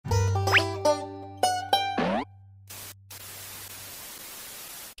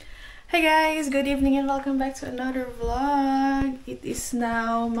Hi guys! Good evening and welcome back to another vlog. It is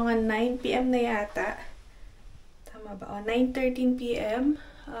now mga 9 PM na yata. Tama ba? 9:13 PM.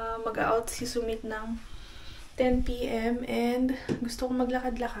 Mag-out si Sumeet ng 10 PM and gusto ko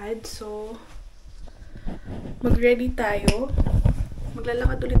maglakad-lakad. So, mag-ready tayo.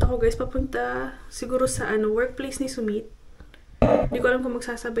 Maglalakad ulit ako guys. Papunta siguro sa workplace ni Sumeet. Hindi ko alam kung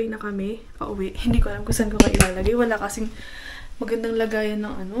magsasabay na kami pauwi. Hindi ko alam kung saan ko kayo ilalagay. Wala kasing magandang lagayan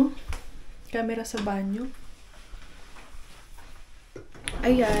ng camera sa banyo.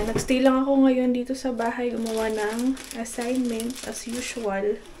 Ayan, nagstay lang ako ngayon dito sa bahay, gumawa ng assignment as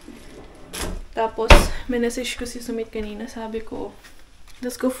usual. Tapos, message ko si Sumeet kanina, sabi ko,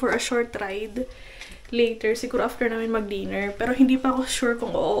 let's go for a short ride later, siguro after namin mag-dinner. Pero hindi pa ako sure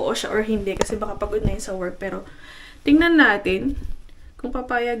kung oo siya or hindi, kasi baka pagod na yun sa work. Pero, tingnan natin, kung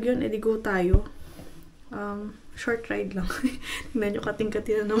papayag yun, edi go tayo. Short ride lang. Tingnan nyo,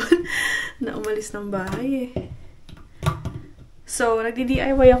 kating-kati na naman na umalis ng bahay eh. So,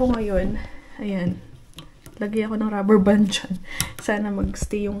 nagdi-DIY ako ngayon. Ayan. Lagay ako ng rubber band dyan. Sana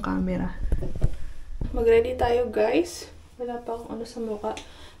mag-stay yung camera. Mag-ready tayo guys. Wala pa akong sa mukha.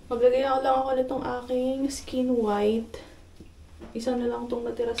 Maglagay lang ako nitong aking skin white. Isa na lang itong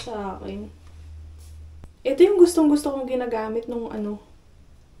natira sa akin. Ito yung gustong-gusto kong ginagamit nung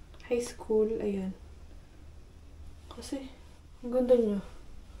high school. Ayan. Kasi, ang ganda niya.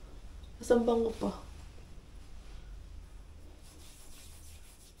 Nasambang ko pa.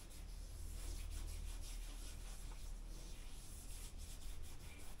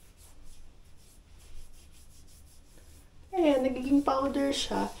 Ayan, nagiging powder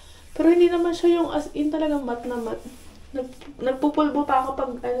siya. Pero hindi naman siya yung as in talagang matte na matte. Nagpupulbo pa ako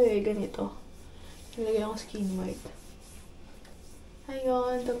pag ganito. Nilagay ako skin white.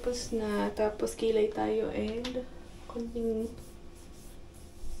 Ayun, tapos na. Tapos kilay tayo and konting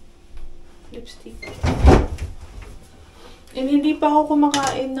lipstick. And hindi pa ako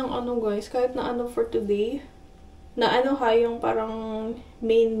kumakain ng guys, kahit na for today. Na yung parang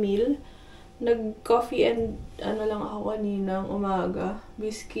main meal. Nag-coffee and lang ako kaninang umaga.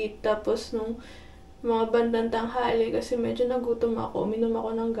 Biscuit. Tapos nung mga bandang tanghali, kasi medyo nagutom ako. Uminom ako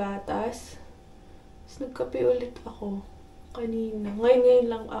ng gatas. Tapos nagkape ulit ako kanina.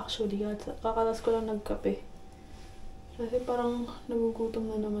 Ngayon lang actually. Kakalas ko lang nagkape. Kasi parang nagugutom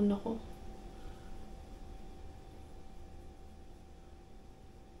na naman ako.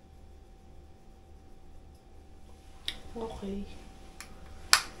 Okay.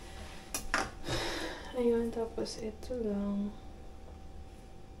 Ayun, tapos ito lang.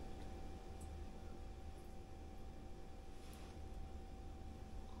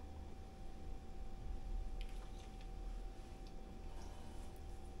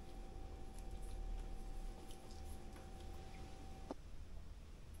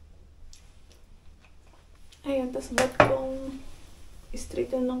 Ayan, tapos ba't kong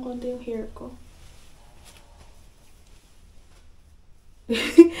straighten ng konti yung hair ko?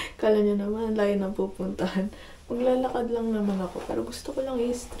 Kala nyo naman, layo na pupuntahan. Maglalakad lang naman ako, pero gusto ko lang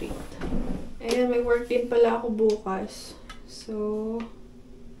i-straight. Ayan, may work din pala ako bukas. So,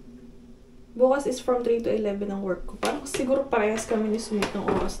 bukas is from 3 to 11 ang work ko. Parang siguro parehas kami ni Sumeet ng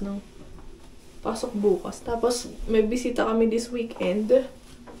oras ng pasok bukas. Tapos, may bisita kami this weekend.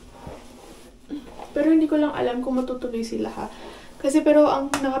 Pero hindi ko lang alam kung matutuloy sila ha. Kasi pero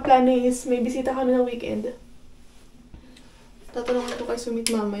ang nakaplano is may bisita kami ng weekend. Tatanungin ko kay Sumeet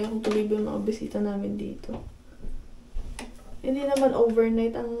mamaya kung tuloy ba yung mga bisita namin dito. Hindi naman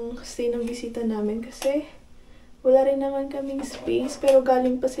overnight ang stay ng bisita namin kasi wala rin naman kaming space. Pero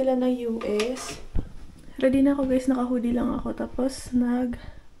galing pa sila ng US. Ready na ako guys. Naka-hoodie lang ako. Tapos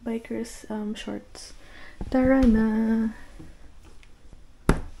nag-bikers shorts. Tara na!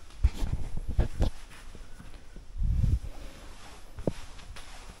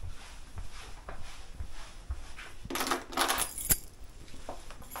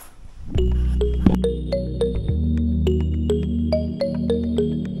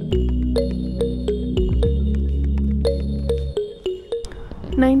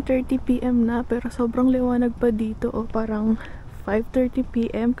 PM na pero sobrang liwanag pa dito parang 5:30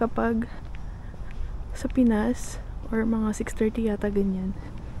 PM kapag sa Pinas or mga 6:30 yata ganyan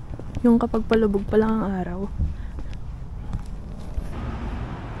yung kapag palubog pa lang ang araw.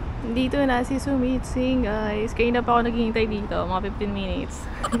 Dito na si Sumeet sing guys. Kaya na pa ako naghihintay dito mga 15 minutes.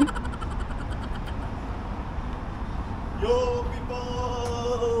 Yo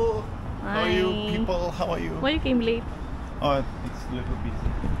people! How are you people? How are you? Why you came late? Oh, it's a little busy.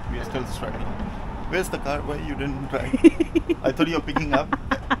 We are still struggling. Where's the car? Why you didn't drive? I thought you were picking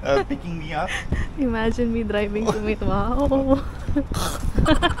me up. Imagine me driving to meet. Wow.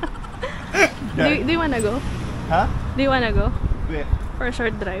 Do you wanna go? Huh? Do you wanna go Where? for a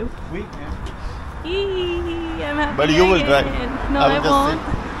short drive? We can. Eee, I'm happy. But you will drive. No, I will I just won't.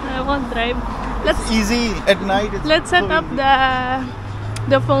 I won't drive. Let's Easy at night. It's let's set so up easy.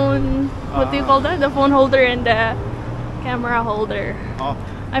 the phone. What do you call that? The phone holder and the camera holder. Oh,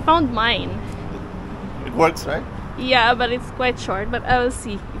 I found mine. it works, right? Yeah, but it's quite short. But I will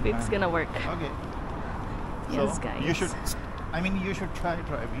see if it's gonna work. Okay. Yes, So guys. you should. I mean, you should try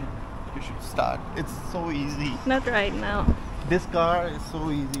driving. You should start. It's so easy. Not right now. This car is so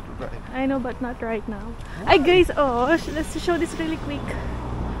easy to drive. I know, but not right now. Hi guys, let's show this really quick.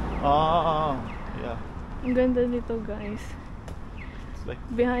 Oh, yeah. Ang ganda nito, guys. It's like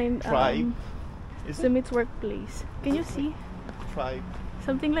Behind tribe. Is it Sumeet's workplace. Can you see? tribe?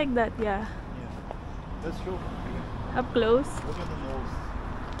 Something like that, yeah. Yeah. That's true. Up close. Look at the nose.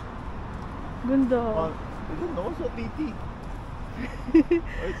 Ganda. Oh, is it nose or TT?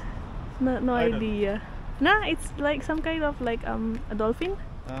 No I don't idea. Nah, it's like some kind of like a dolphin.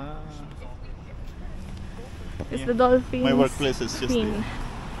 It's Yeah. the dolphin. My workplace is just fin.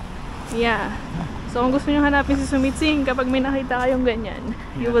 there. Yeah. So kung gusto nyo hanapin si Sumeet Singh, kapag may nakita kayong ganyan,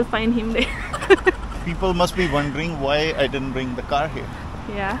 you will find him there. People must be wondering why I didn't bring the car here.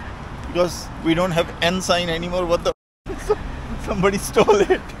 Yeah. Because we don't have N sign anymore. What the somebody stole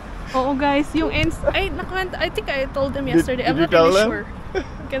it. Oo guys, yung I think I told them yesterday. I'm did you not tell really them? sure.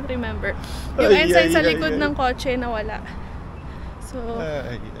 I can't remember. Yung Ay, ensign sa ay, likod ay. ng kotse nawala. So,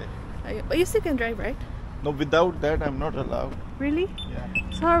 Yeah. ayun. But you still can drive, right? No, without that, I'm not allowed. Really? Yeah.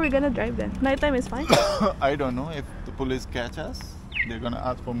 So how are we gonna drive then? Nighttime is fine? I don't know if the police catch us. They're gonna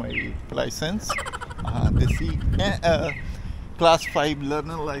ask for my license. They see class 5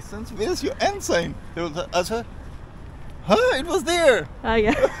 learner license. Where's your N sign? They will answer, huh? It was there.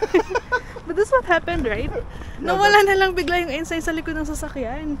 Yeah. But that's what happened, right? Nawala na lang bigla yung ensign sa likod ng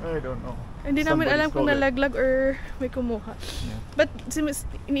sasakyan. I don't know. Hindi namin Somebody alam kung stole it. nalaglag or may kumuha. Yeah. But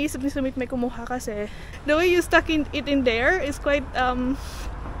iniisip ni Sumeet may kumuha kasi the way you stuck it in there is quite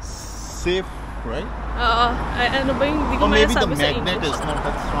Safe, right? ano ba yung hindi ko Or maybe the masasabi sa magnet English. is not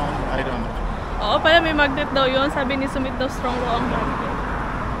that strong. I don't know. Oo, pala may magnet daw yun. Sabi ni Sumeet daw strong daw ang magnet.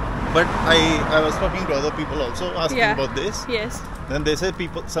 But I was talking to other people also asking Yeah. about this. Yes. Then they say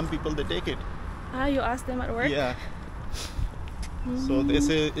some people they take it. You asked them at work? Yeah. So they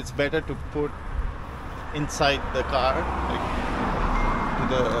say it's better to put inside the car, like to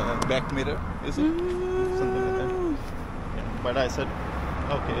the back mirror, is it? Something like that. Yeah. But I said,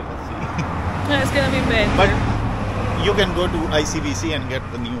 okay, let's see. Yeah, it's gonna be better. But you can go to ICBC and get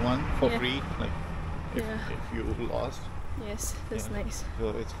the new one for Yeah. free, like if you lost. Yes, that's Yeah. nice.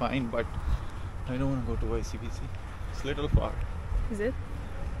 So it's fine, but I don't want to go to ICBC. It's a little far. Is it?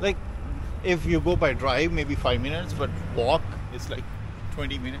 Like, if you go by drive, maybe 5 minutes, but walk, it's like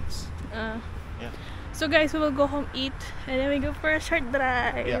 20 minutes. Yeah. So guys, we will go home, eat, and then we go for a short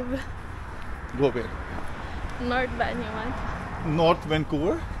drive. Yeah. Go where? North Banyuwan. North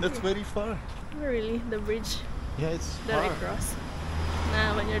Vancouver? That's very far. Not really, the bridge Yeah, it's that I far. cross.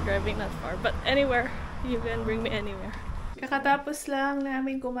 Nah, when you're driving, not far. But anywhere, you can bring me anywhere. Kakatapos lang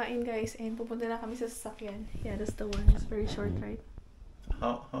namin kumain, guys, and pupunta na kami sa sasakyan. Yeah, that's the one. It's very short, right?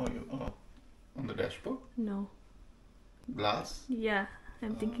 How are you? Oh, on the dashboard? No. Glass? Yeah,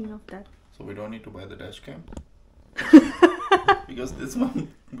 I'm thinking of that. So we don't need to buy the dash cam? Because this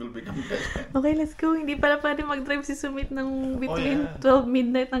one will become dash cam. Okay, let's go. Hindi pala pwede mag-drive si Sumeet ng between yeah. 12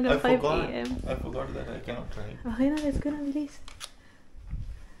 midnight hanggang 5 forgot. a.m. I forgot that I cannot drive. Okay na, let's go na, bilis.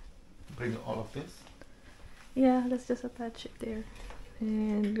 Bring all of this. Yeah, let's just attach it there.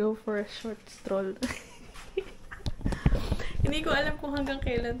 And go for a short stroll. Hindi ko alam kung hanggang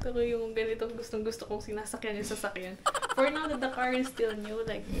kailan to yung ganitong gustong-gusto kong sinasakyan yung sasakyan. For now that the car is still new,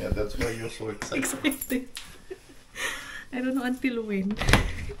 like, Yeah, that's why you're so excited. excited. I don't know until when.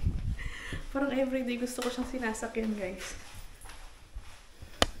 Parang everyday gusto ko siyang sinasakyan, guys.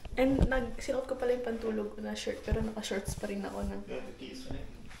 And sinuot ko pala yung pantulog ko na shirt, pero naka-shorts pa rin ako ng... You have the keys, right?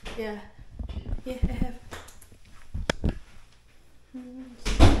 Yeah. Yeah, I have.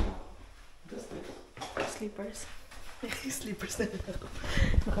 Sleepers. Sleepers na lang ako.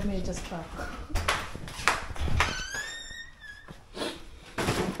 Naka-medyas pa ako.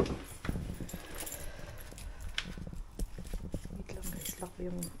 Wait lang guys, lock ko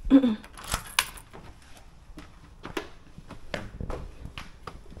yung...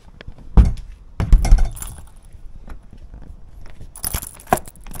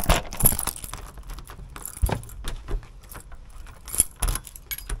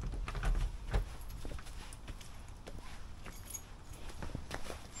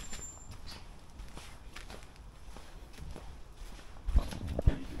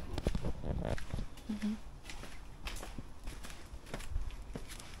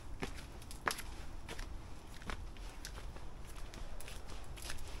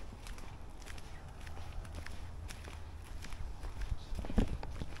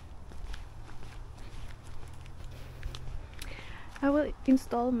 I will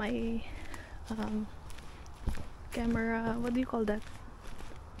install my camera, what do you call that?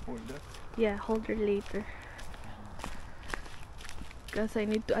 Holder. Yeah, holder later. Because I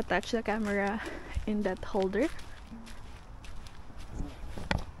need to attach the camera in that holder.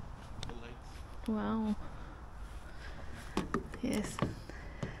 The lights. Wow. Yes.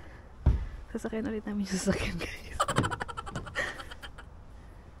 Sasakyan ulit namin yung sasakyan, guys.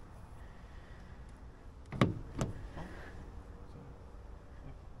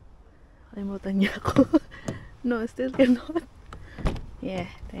 Kalimutan niya ako. No, still cannot. Yeah,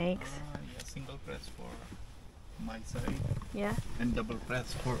 thanks. Yeah, single press for my side. Yeah. And double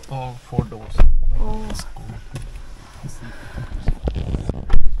press for all 4 doors. Oh.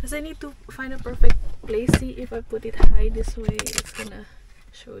 Because I need to find a perfect place. See if I put it high this way, it's gonna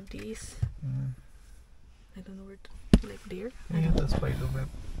show these. I don't know where to, like there. Yeah, the spider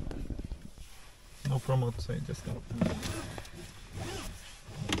web. No from outside, just come.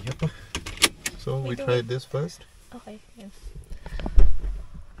 Yep. So we try this first. Okay, yes.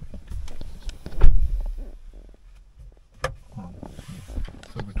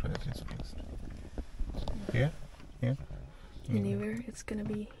 So we try this first. Here? Here? Anywhere, it's gonna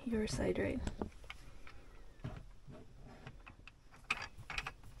be your side, right?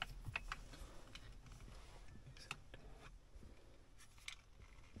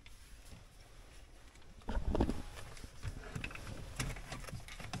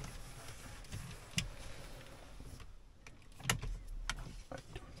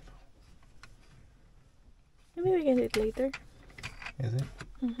 Maybe we can do it later. Is it?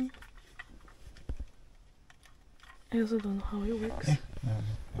 I also don't know how it works.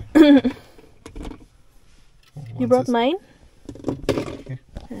 Once You brought it's- mine? Okay.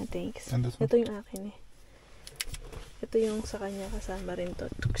 Ah, thanks. And this one? Ito yung akin eh. Ito yung sa kanya kasama rin to.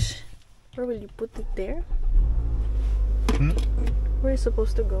 Tuksh. Where will you put it there? Where is it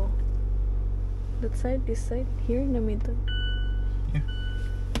supposed to go? That side? This side? Here in the middle? Yeah.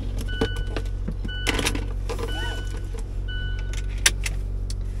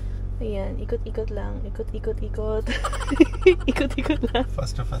 Ayan, ikot-ikot lang. Ikot-ikot-ikot. Ikot-ikot lang.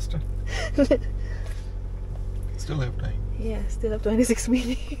 Faster, faster. Still have time. Yeah, still have 26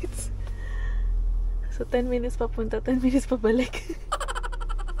 minutes. So 10 minutes papunta, 10 minutes pabalik.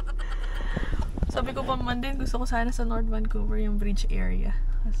 Sabi ko pa man din, gusto ko sana sa North Vancouver yung bridge area.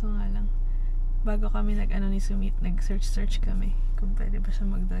 Kaso nga lang, bago kami nag-ano ni Sumeet, nag-search kami kung pwede ba siya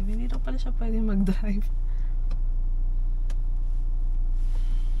mag-drive. Hindi daw pala siya pwede mag-drive.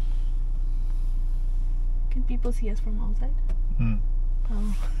 Can people see us from outside?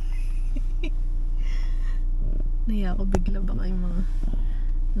 Oh. Naiya ako bigla, baka yung mga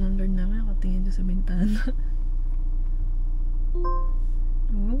landlord namin nakatingin dyan sa bintana.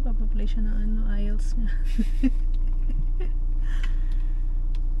 Oo, kapaplay siya ng ano, IELTS niya.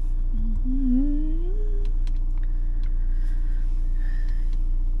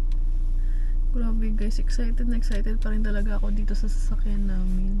 Grabe guys, excited na excited pa rin talaga ako dito sa sasakyan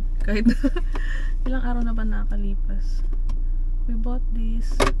namin. Kahit ilang araw na ba nakakalipas. We bought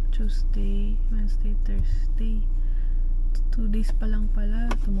this Tuesday, Wednesday, Thursday. 2 days pa lang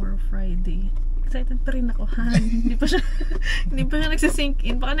pala. Tomorrow Friday. Excited pa rin ako, ha? Hindi pa siya nagsisink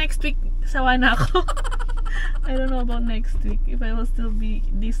in. Baka next week sawa na ako. I don't know about next week. If I will still be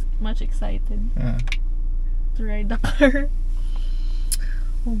this much excited to ride the car.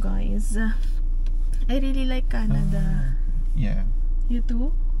 Oh guys, I really like Canada. Yeah. You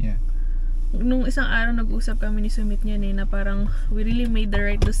too? Yeah. Nung isang araw nag-usap kami ni Sumeet niyan na parang we really made the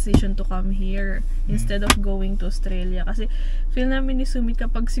right decision to come here instead of going to Australia. Kasi feel namin ni Sumeet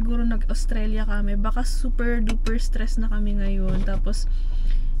kapag siguro nag-Australia kami, baka super duper stress na kami ngayon. Tapos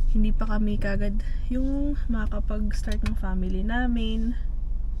hindi pa kami kagad yung makakapag-start ng family namin.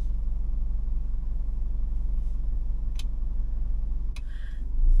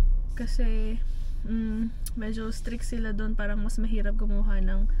 Kasi medyo strict sila doon, parang mas mahirap gumawa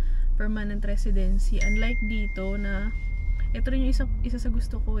ng permanent residency. Unlike dito na ito rin yung isa sa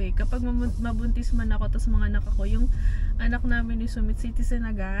gusto ko eh. Kapag mabuntis man ako tapos mga anak ako, yung anak namin ni Sumeet citizen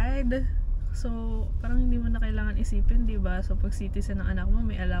agad. So, parang hindi mo na kailangan isipin, diba? So, pag citizen ng anak mo,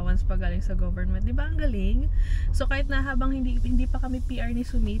 may allowance pa galing sa government. Diba? Ang galing. So, kahit na habang hindi pa kami PR ni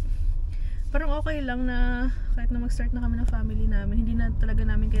Sumeet, parang okay lang na kahit na mag-start na kami ng family namin, hindi na talaga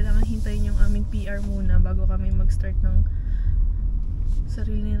namin kailangan hintayin yung aming PR muna bago kami mag-start ng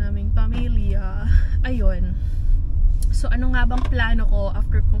sarili naming pamilya. Ayun. So, ano nga bang plano ko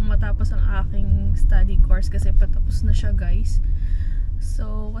after kong matapos ang aking study course? Kasi patapos na siya, guys.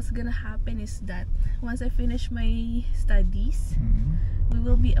 So, what's gonna happen is that once I finish my studies, we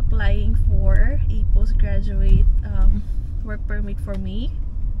will be applying for a postgraduate work permit for me,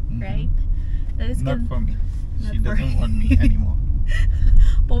 right? That is Not for me. Not She for doesn't want me anymore.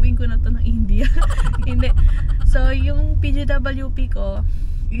 Powing ko na to ng India. Hindi. So, yung PGWP ko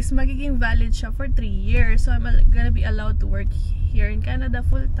is magiging valid siya for 3 years. So, I'm gonna be allowed to work here in Canada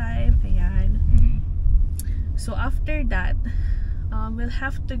full-time. Ayan. So, after that, I'll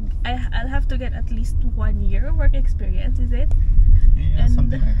have to get at least 1 year work experience, is it? Yeah, And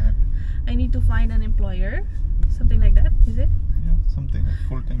something like that. I need to find an employer. Something like that, is it? Yeah, something like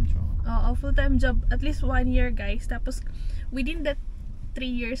full-time job. A full-time job, at least 1 year, guys. Tapos, within that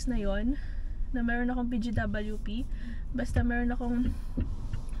 3 years na yon na meron akong PGWP, basta meron akong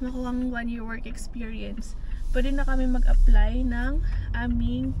nakuhang 1 year work experience, pwede na kami mag-apply ng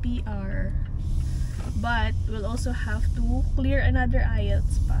aming PR. But, we'll also have to clear another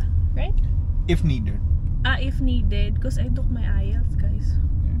IELTS pa. Right? If needed. If needed. Because I took my IELTS, guys.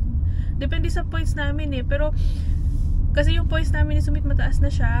 Depende sa points namin eh. Pero, kasi yung points namin ni Sumeet mataas na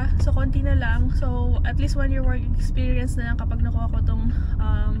siya. So, konti na lang. So, at least 1 year work experience na lang kapag nakuha ko tong,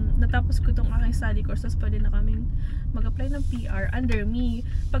 natapos ko tong aking study course. Tapos, pwede na kaming mag-apply ng PR under me.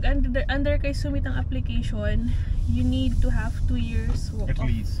 Pag under kay Sumeet ang application, you need to have 2 years At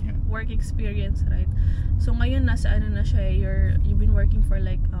least, yeah. work experience, right? So, ngayon, nasa ano na siya, you've been working for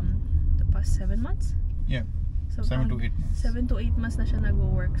like, the past 7 months? Yeah. So, 7 to 8 months. 7 to 8 months na siya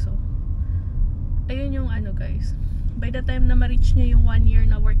nag-work. So, ayun yung ano guys. By the time na ma-reach niya yung 1 year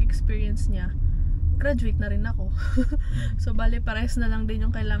na work experience niya, graduate na rin ako. So, bale, pares na lang din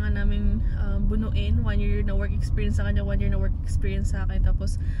yung kailangan namin bunuin. 1 year na work experience sa kanya, 1 year na work experience sa akin.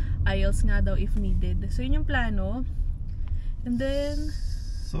 Tapos, IELTS nga daw if needed. So, yun yung plano. And then,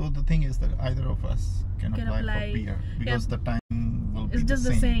 so, the thing is that either of us can apply for PR. Because the time will be it's just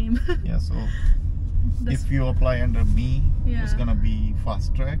the same. Yeah, so if you apply under me, it's gonna be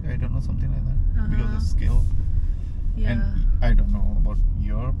fast track. I don't know, something like that. Because of skill. Yeah. And I don't know about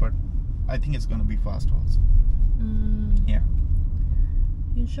your, but I think it's gonna be fast also. Yeah.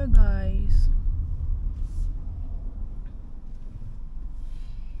 Yun siya guys.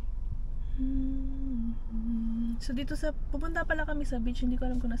 So dito sa, pupunta pala kami sa beach. Hindi ko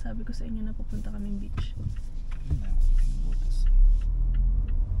alam kung nasabi ko sa inyo na pupunta kaming beach.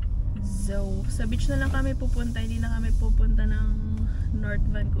 So, sa beach na lang kami pupunta. Hindi na kami pupunta ng North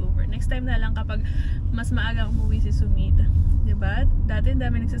Vancouver. Next time na lang kapag mas maaga umuwi si Sumeet. Diba? Dati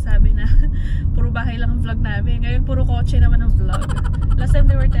dami nagsasabi na puro bahay lang ang vlog namin. Ngayon puro kotse naman ang vlog. Last time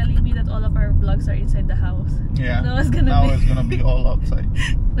they were telling me that all of our vlogs are inside the house. Yeah. Now it's gonna be all outside.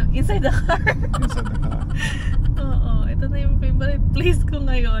 No, inside the car. Inside the car. Oo. Ito na yung favorite place ko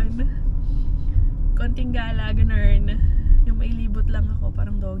ngayon. Konting gala, ganun. Yung mailibot lang ako.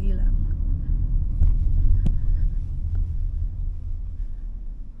 Parang doggy lang.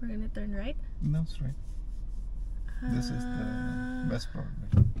 We're gonna turn right? No, straight. This is the West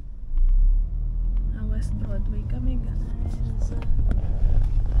Broadway. West Broadway kami guys.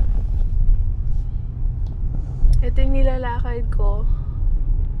 Ito yung nilalakad ko.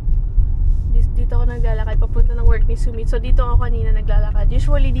 Dito ako naglalakad papunta ng work ni Sumeet. So dito ako kanina naglalakad.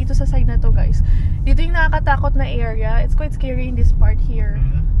 Usually dito sa side na to guys. Dito yung nakakatakot na area. It's quite scary in this part here.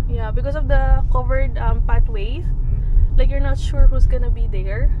 Yeah, because of the covered pathway. Like you're not sure who's gonna be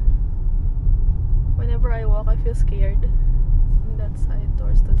there. Whenever I walk, I feel scared. On that side,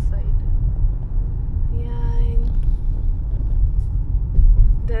 towards that side. Yan.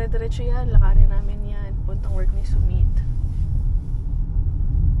 Dire-diretso yan. Lakarin namin yan. Puntang work ni Sumeet.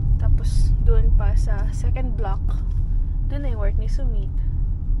 Tapos, doon pa sa second block, doon na yung work ni Sumeet.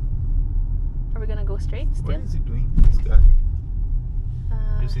 Are we gonna go straight still? What is he doing, this guy?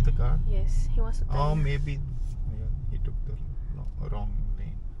 You see the car? Yes, he wants to turn. Oh, maybe he took the wrong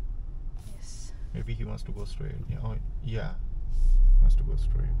lane. Yes. Maybe he wants to go straight. Yeah. Oh, yeah. Wants to go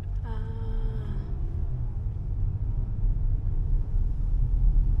straight.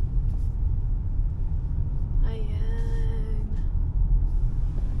 Ayan.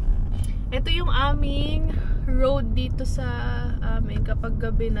 Ito yung aming road dito sa amin kapag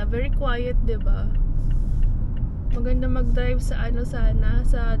gabi na. Very quiet, 'di ba? Maganda mag-drive sa sana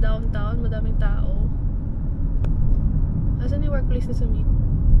sa downtown, madaming tao. Asan yung workplace ni Sumeet?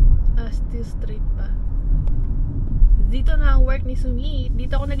 Still straight pa. Dito na ang work ni Sumeet.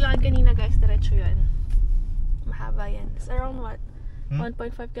 Dito ako naglakad kanina guys, diretso yan. Mahaba yan. It's around what?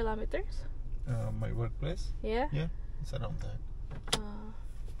 1.5 kilometers? My workplace? Yeah? Yeah, it's around that.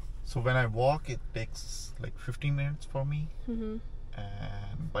 So when I walk, it takes like 15 minutes for me.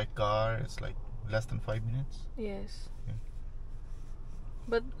 And by car, it's like less than 5 minutes. Yes. Yeah.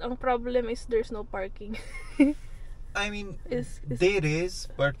 But ang problem is there's no parking. I mean, Is there is,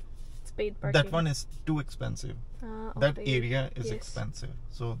 but It's paid parking. That one is too expensive. That Okay. area is Yes. expensive,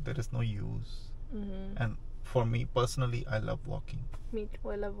 so there is no use. Mm-hmm. And for me personally, I love walking. Me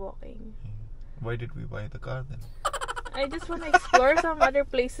too, I love walking. Why did we buy the car then? I just want to explore some other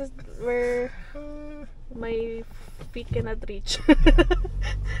places where my feet cannot reach.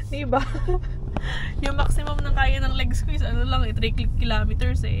 Diba? Yung maximum ng kaya ng legs ko is ano lang, 3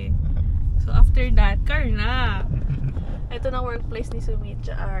 kilometers eh. So after that, car na. Ito na workplace ni Sumeet,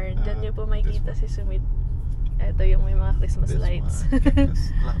 Char. Diyan nyo po makikita si Sumeet. Ito yung may mga Christmas lights.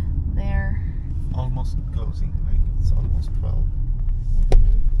 There. Almost closing, like it's almost 12.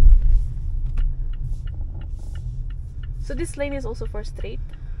 So this lane is also for straight?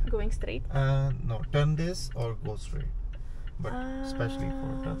 Going straight? No, turn this or go straight. But especially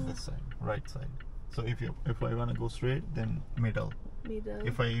for turn this side, right side. So if I wanna go straight, then middle. Middle.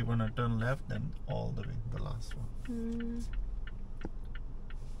 If I wanna turn left, then all the way, the last one.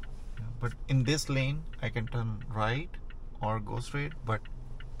 Yeah, but in this lane, I can turn right or go straight, but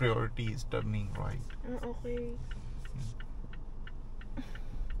priority is turning right. Okay.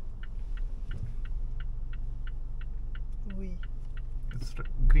 It's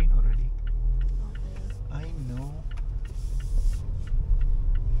green already. Okay. I know.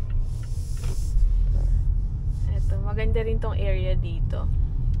 Eto, maganda rin tong area dito.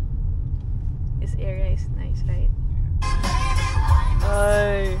 This area is nice, right?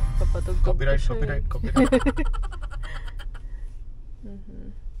 Ay, papatugtog ko siya. Copyright.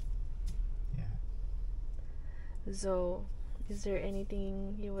 Yeah. So, is there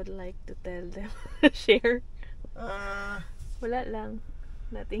anything you would like to tell them? Share? Wala lang.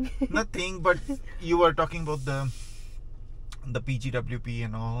 Nothing. Nothing, but you were talking about the PGWP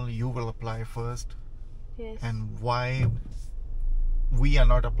and all. You will apply first. Yes. And why we are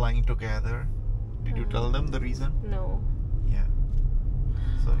not applying together? Did you tell them the reason? No. Yeah.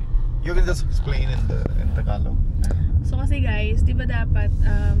 Sorry. You can just explain in Tagalog. So kasi guys, di ba dapat,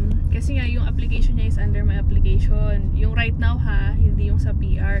 kasi nga yung application niya is under my application. Yung right now hindi yung sa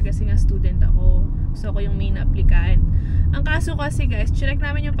PR kasi nga student ako. So ako yung main applicant. Ang kaso kasi guys, check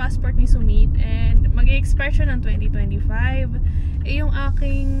namin yung passport ni Sumeet and mag-expire siya ng 2025. Eh yung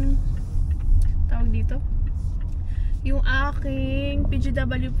aking, tawag dito? Yung aking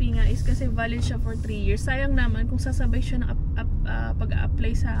PGWP nga is kasi valid siya for 3 years. Sayang naman kung sasabay siya ng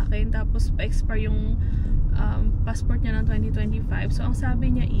pag-apply sa akin tapos pa-expire yung passport niya ng 2025. So ang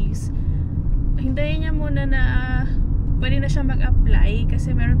sabi niya is hintayin niya muna na pwede na siya mag-apply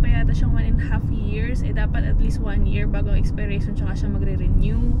kasi meron pa yata siyang 1.5 years. Eh dapat at least 1 year bago expiration tsaka siya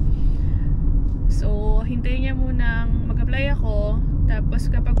magre-renew. So hintayin niya munang mag-apply ako. Tapos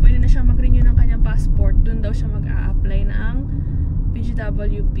kapag pwede na siya mag-renew ng kanyang passport, dun daw siya mag-a-apply ng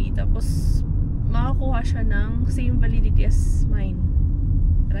PGWP. Tapos makakuha siya ng same validity as mine.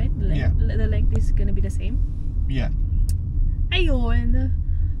 Right? The length is gonna be the same? Yeah. Ayun.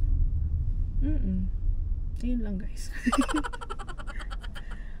 Ayun lang guys.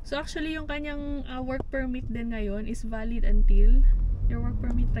 So actually yung kanyang work permit din ngayon is valid until your work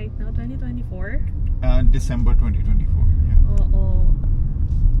permit right now, 2024? December 2024. Yeah. Oo.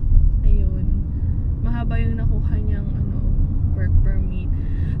 Ayun. Mahaba yung nakuha niyang work permit.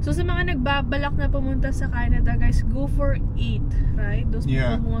 So sa mga nagbabalak na pumunta sa Canada, guys, go for it, right? Those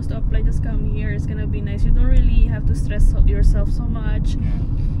people who wants to apply, just come here. It's gonna be nice. You don't really have to stress yourself so much. Yeah.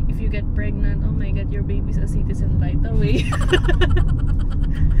 If you get pregnant, oh my god, your baby's a citizen right away.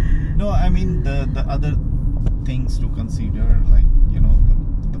 No, I mean the other things to consider, like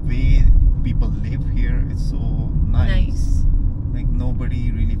the way people live here is so nice. Like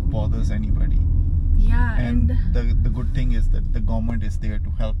nobody really bothers anybody. Yeah, and the good thing is that the government is there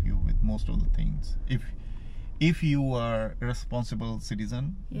to help you with most of the things. If you are a responsible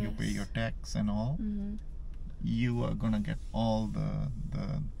citizen, you pay your tax and all, you are gonna get all the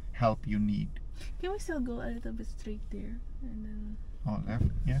help you need. Can we still go a little bit straight there and then left?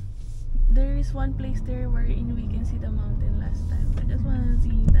 Yeah. There is one place there wherein we can see the mountain last time. I just wanna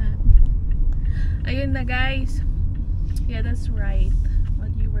see that. Ayun na guys. Yeah, that's right.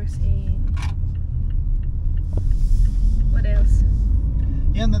 What you were saying. What else?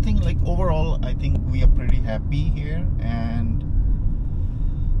 Yeah, nothing. Like overall, I think we are pretty happy here, and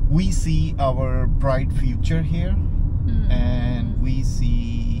we see our bright future here, and we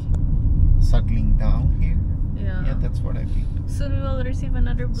see settling down here. Yeah, that's what I feel. Soon we will receive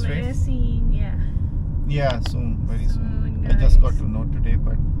another blessing. Yeah, soon, very soon. Guys. I just got to know today,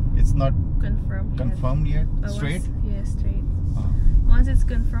 but it's not confirmed yet. Straight? Straight. Uh-huh. Once it's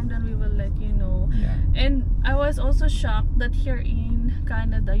confirmed, then we will let you know. Yeah. And I was also shocked that here in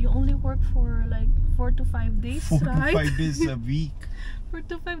Canada, you only work for like 4 to 5 days, 4 right? to 5 days a week. 4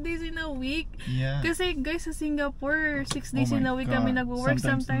 to 5 days in a week. Yeah. Kasi guys, sa Singapore, 6 days Oh in my a week God. kami nag-work.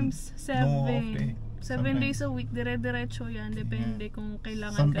 Sometimes no off 7. day. 7 days a week, dire-diretso yan. Depende kung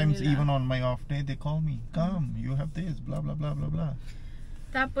kailangan Sometimes kanila. even on my off day, they call me. Come, you have this, blah, blah, blah, blah, blah.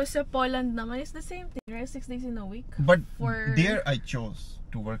 Tapos sa Poland naman, it's the same thing, right? 6 days in a week. But there I chose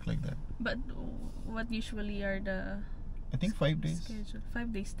to work like that. But what usually are the I think 5 days. schedule?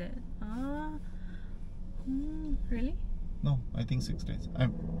 5 days then. Really? No, I think 6 days. I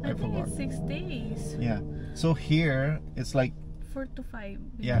think forgot. it's 6 days. Yeah. So here it's like 4 to 5.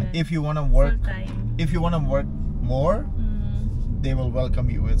 yeah. If you wanna work, full time. if you wanna work more, they will welcome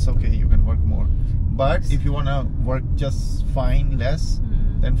you. It's okay. You can work more. But if you wanna work just fine less,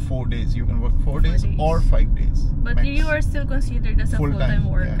 then 4 days. You can work 4 days or 5 days. But max. you are still considered as a full-time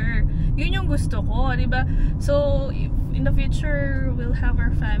worker. Yeah. Yun yung gusto ko, di ba? So, if in the future, we'll have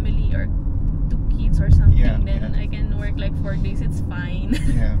our family or 2 kids or something, then I can work like 4 days. It's fine.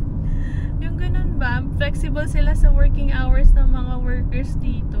 Yeah. Yung ganun ba? Flexible sila sa working hours ng mga workers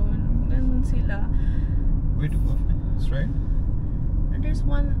dito. Ganun sila. Where to go? Straight? There's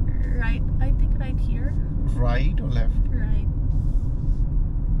one right, I think right here. Right or left? Right.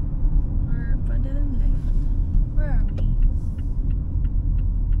 Or, but then left. Where are we?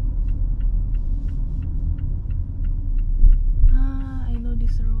 I know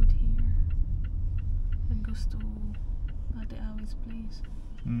this road here. It goes to Ate Awi's place.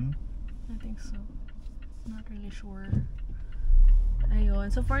 I think so. Not really sure.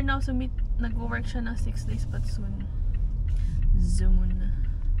 Ayun. So for now, Sumeet, nag-work siya na 6 days, but soon.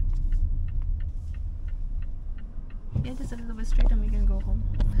 Yeah, just a little bit straight and we can go home.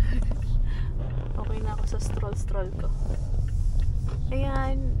 Okay na ako sa stroll ko.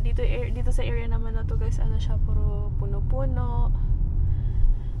 Ayan, dito sa area naman na to guys, ano siya, puro puno-puno.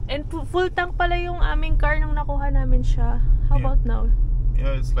 And full tank pala yung aming car nung nakuha namin siya. How about now?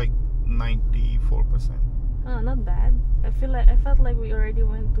 Yeah, it's like 94%. Oh, not bad. I felt like we already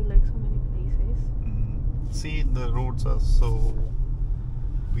went to like so many places. See, the roads are so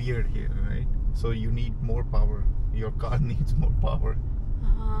weird here, right? So you need more power. Your car needs more power.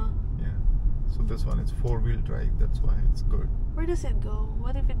 Yeah. So this one is 4-wheel drive. That's why it's good. Where does it go?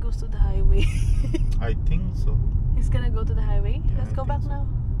 What if it goes to the highway? I think so. It's gonna go to the highway? Yeah, Let's I go think back so. now.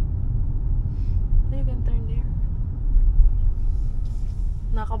 You can turn there.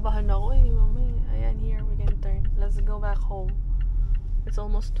 Nakabahan ako eh, mama. Ayan, here we can turn. Let's go back home. It's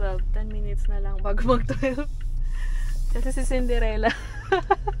almost 12. 10 minutes na lang bago mag-12. Kasi si Cinderella.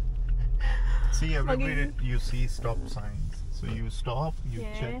 See, everywhere you see stop signs. So you stop, you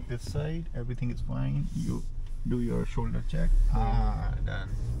check this side, everything is fine. You do your shoulder check. Done.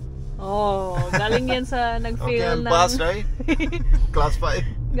 Oh, galing yan sa nag-fail Okay, I'm passed, right? Class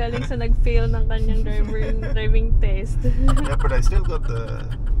 5. Galing sa nag-fail ng kanyang driving test. Yeah, but I still got the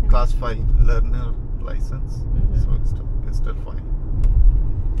Class 5 learner license. So it's still fine.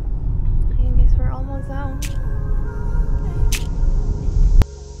 Ayun guys, we're almost out.